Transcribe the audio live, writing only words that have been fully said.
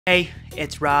Hey,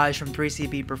 it's Raj from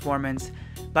 3CB Performance.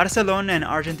 Barcelona and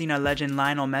Argentina legend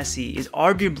Lionel Messi is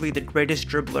arguably the greatest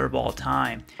dribbler of all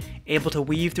time, able to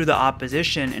weave through the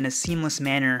opposition in a seamless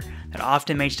manner that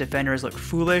often makes defenders look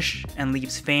foolish and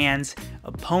leaves fans,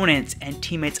 opponents, and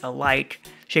teammates alike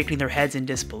shaking their heads in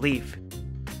disbelief.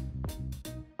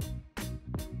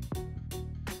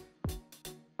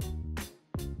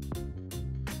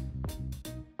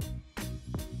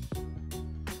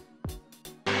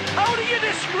 How do you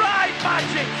describe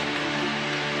magic?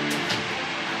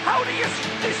 How do you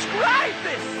describe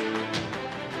this?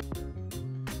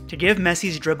 To give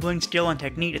Messi's dribbling skill and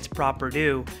technique its proper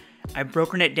due, I've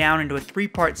broken it down into a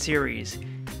three-part series,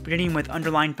 beginning with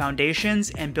underlying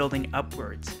foundations and building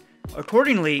upwards.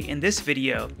 Accordingly, in this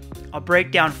video, I'll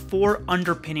break down 4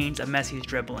 underpinnings of Messi's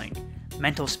dribbling: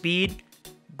 mental speed,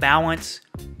 balance,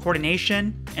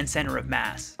 coordination, and center of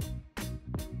mass.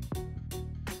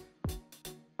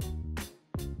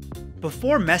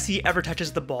 Before Messi ever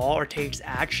touches the ball or takes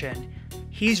action,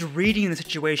 he's reading the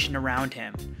situation around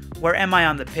him. Where am I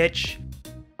on the pitch?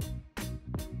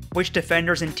 Which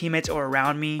defenders and teammates are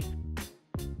around me?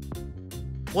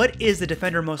 What is the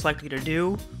defender most likely to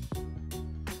do?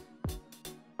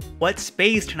 What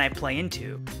space can I play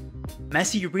into?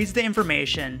 Messi reads the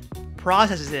information,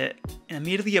 processes it, and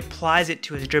immediately applies it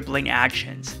to his dribbling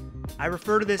actions. I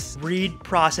refer to this read,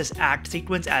 process, act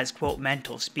sequence as, quote,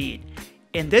 mental speed.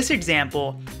 In this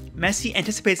example, Messi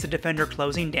anticipates the defender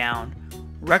closing down,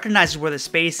 recognizes where the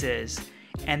space is,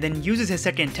 and then uses his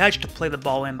second touch to play the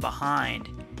ball in behind.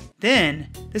 Then,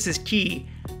 this is key,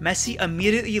 Messi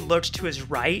immediately looks to his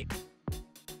right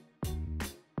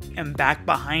and back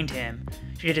behind him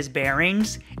to get his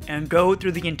bearings and go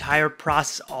through the entire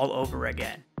process all over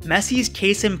again. Messi's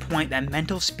case in point that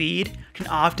mental speed can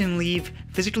often leave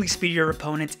physically speedier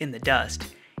opponents in the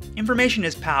dust. Information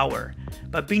is power,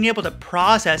 but being able to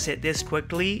process it this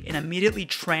quickly and immediately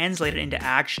translate it into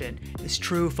action is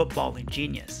true footballing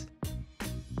genius.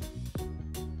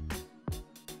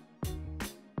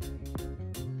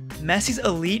 Messi's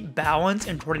elite balance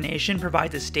and coordination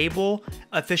provides a stable,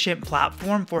 efficient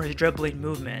platform for his dribbling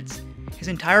movements. His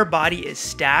entire body is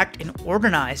stacked and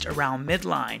organized around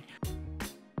midline,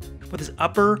 with his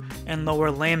upper and lower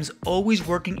limbs always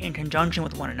working in conjunction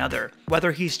with one another,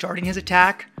 whether he's starting his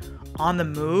attack, on the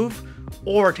move,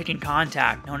 or taking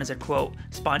contact, known as a, quote,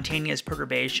 spontaneous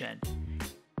perturbation.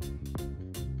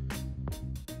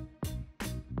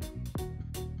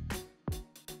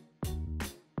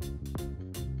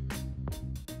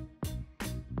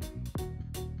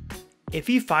 If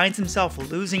he finds himself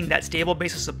losing that stable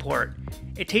base of support,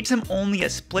 it takes him only a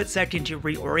split second to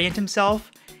reorient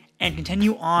himself and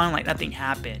continue on like nothing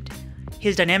happened.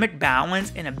 His dynamic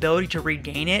balance and ability to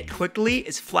regain it quickly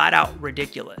is flat out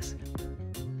ridiculous.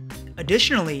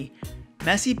 Additionally,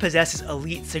 Messi possesses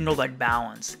elite single leg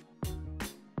balance.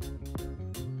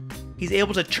 He's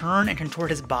able to turn and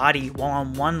contort his body while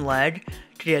on one leg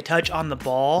to get a touch on the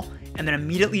ball and then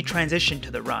immediately transition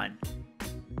to the run.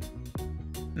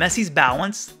 Messi's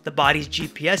balance, the body's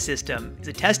GPS system, is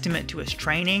a testament to his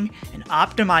training and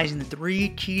optimizing the 3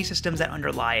 key systems that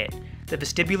underlie it: the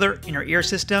vestibular inner ear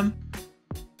system,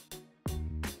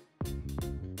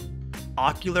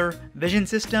 ocular vision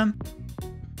system,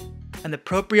 and the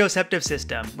proprioceptive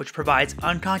system, which provides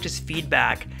unconscious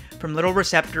feedback from little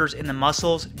receptors in the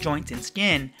muscles, joints, and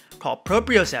skin, called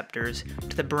proprioceptors,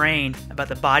 to the brain about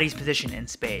the body's position in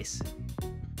space.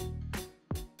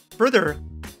 Further,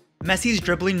 Messi's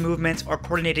dribbling movements are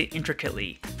coordinated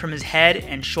intricately, from his head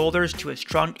and shoulders to his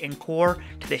trunk and core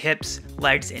to the hips,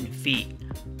 legs, and feet.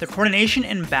 The coordination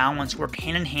and balance work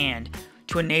hand in hand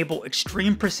to enable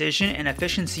extreme precision and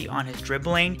efficiency on his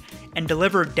dribbling and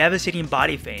deliver devastating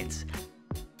body feints.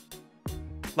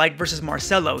 Like versus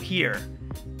Marcelo here.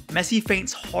 Messi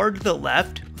feints hard to the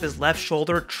left with his left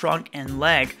shoulder, trunk, and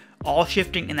leg all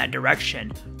shifting in that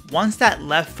direction. Once that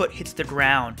left foot hits the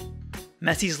ground,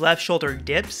 Messi's left shoulder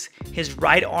dips, his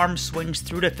right arm swings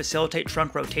through to facilitate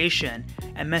trunk rotation,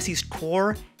 and Messi's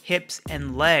core, hips,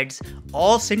 and legs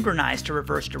all synchronize to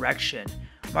reverse direction.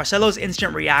 Marcelo's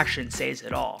instant reaction says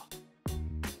it all.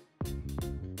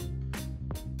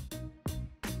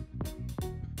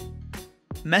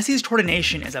 Messi's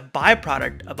coordination is a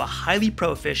byproduct of a highly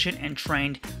proficient and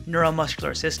trained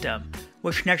neuromuscular system,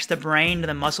 which connects the brain to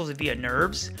the muscles via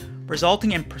nerves,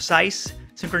 resulting in precise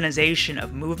synchronization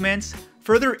of movements,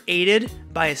 further aided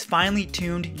by his finely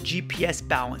tuned GPS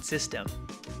balance system.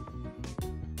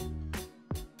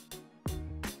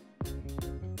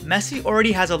 Messi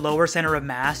already has a lower center of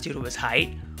mass due to his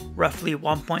height, roughly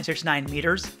 1.69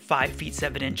 meters, 5 feet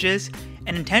 7 inches,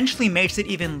 and intentionally makes it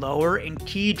even lower in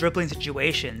key dribbling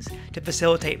situations to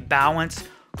facilitate balance,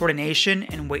 coordination,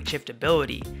 and weight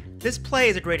shiftability. This play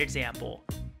is a great example.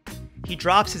 He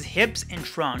drops his hips and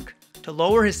trunk to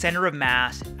lower his center of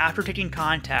mass after taking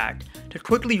contact to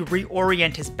quickly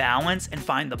reorient his balance and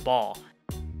find the ball.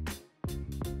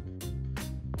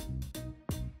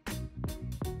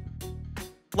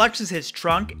 Flexes his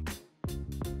trunk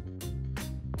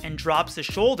and drops the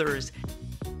shoulders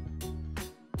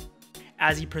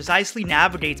as he precisely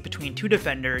navigates between two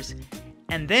defenders,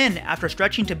 and then, after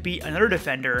stretching to beat another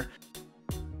defender,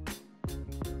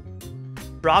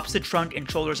 drops the trunk and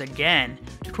shoulders again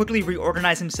to quickly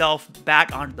reorganize himself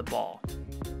back onto the ball.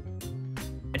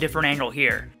 A different angle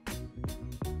here.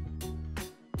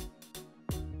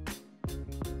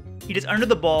 He gets under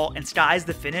the ball and skies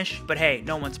the finish, but hey,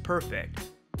 no one's perfect.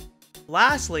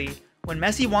 Lastly, when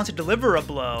Messi wants to deliver a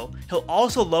blow, he'll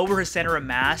also lower his center of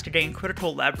mass to gain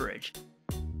critical leverage.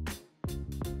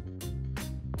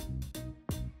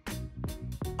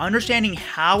 Understanding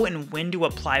how and when to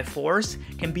apply force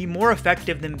can be more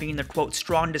effective than being the quote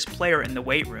strongest player in the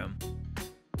weight room.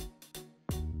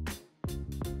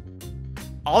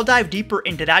 I'll dive deeper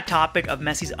into that topic of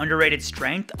Messi's underrated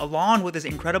strength along with his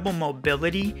incredible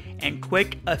mobility and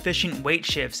quick, efficient weight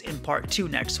shifts in part 2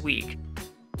 next week.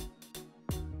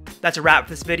 That's a wrap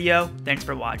for this video. Thanks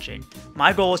for watching.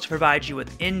 My goal is to provide you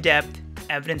with in-depth,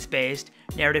 evidence-based,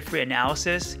 narrative-free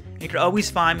analysis. You can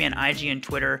always find me on IG and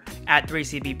Twitter at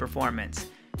 3CB Performance.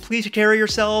 Please take care of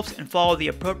yourselves and follow the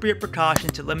appropriate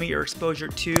precautions to limit your exposure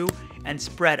to and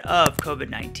spread of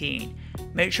COVID-19.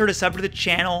 Make sure to sub to the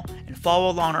channel and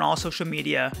follow along on all social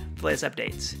media for latest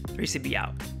updates. 3CB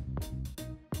out.